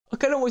I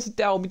can always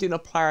tell I'll be doing a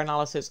player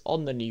analysis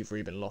on the new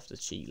Ruben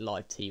Loftus-Cheek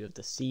live team of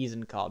the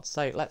season card.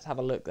 So let's have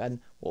a look then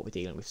what we're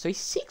dealing with. So he's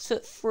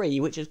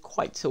 6'3", which is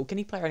quite tall. Can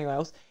he play anywhere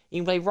else? He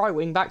can play right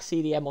wing back,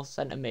 CDM or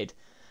centre mid.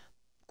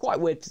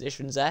 Quite weird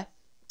positions there.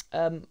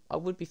 I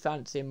would be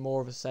fancying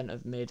more of a centre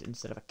mid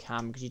instead of a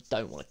cam because you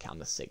don't want to cam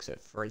the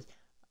 6'3".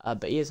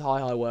 But he is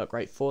high work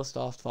rate,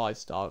 4-star,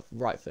 5-star,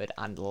 right foot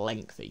and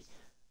lengthy.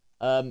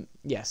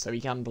 Yeah, so he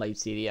can play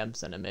CDM,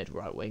 centre mid,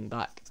 right wing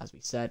back, as we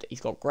said.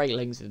 He's got great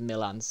links with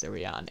Milan,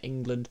 Syria and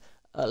England.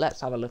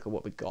 Let's have a look at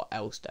what we've got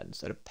else then.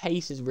 So the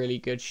pace is really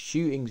good,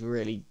 shooting's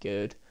really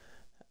good.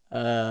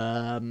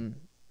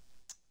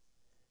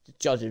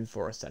 Judging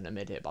for a centre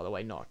mid here, by the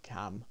way, not a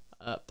cam.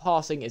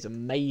 Passing is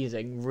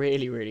amazing,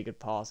 really good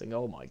passing.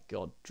 Oh my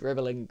god,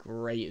 dribbling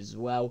great as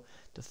well.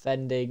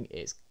 Defending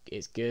is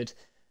good.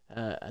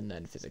 And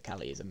then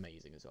physicality is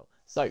amazing as well.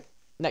 So,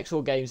 next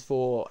 4 games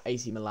for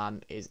AC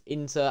Milan is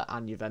Inter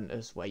and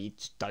Juventus, where you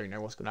just don't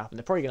know what's going to happen.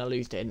 They're probably going to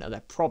lose to Inter.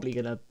 They're probably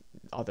going to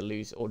either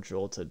lose or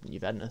draw to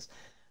Juventus.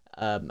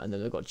 And then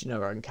they've got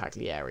Genoa and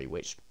Cagliari,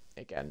 which,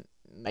 again,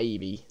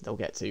 maybe they'll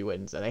get 2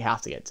 wins. They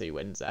have to get 2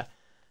 wins there,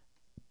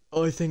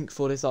 I think,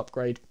 for this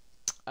upgrade.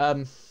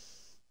 So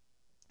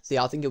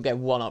yeah, I think you'll get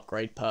 1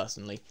 upgrade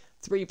personally.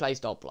 3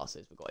 playstyle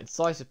pluses. We've got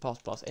Incisive Pass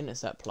plus,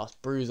 Intercept plus,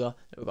 Bruiser.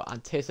 We've got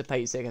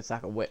Anticipate, Sick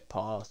Attacker, Whip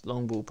Pass,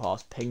 Long Ball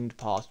Pass, Pinged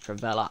Pass,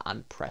 Travella,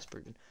 and Press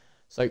Proven.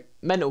 So,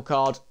 mental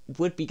card,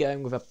 would be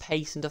going with a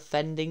pace and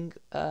defending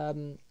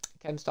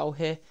chem style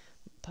here,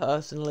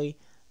 personally.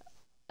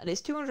 And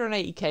it's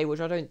 280k,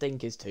 which I don't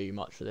think is too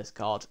much for this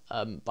card.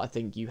 But I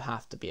think you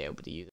have to be able to use it.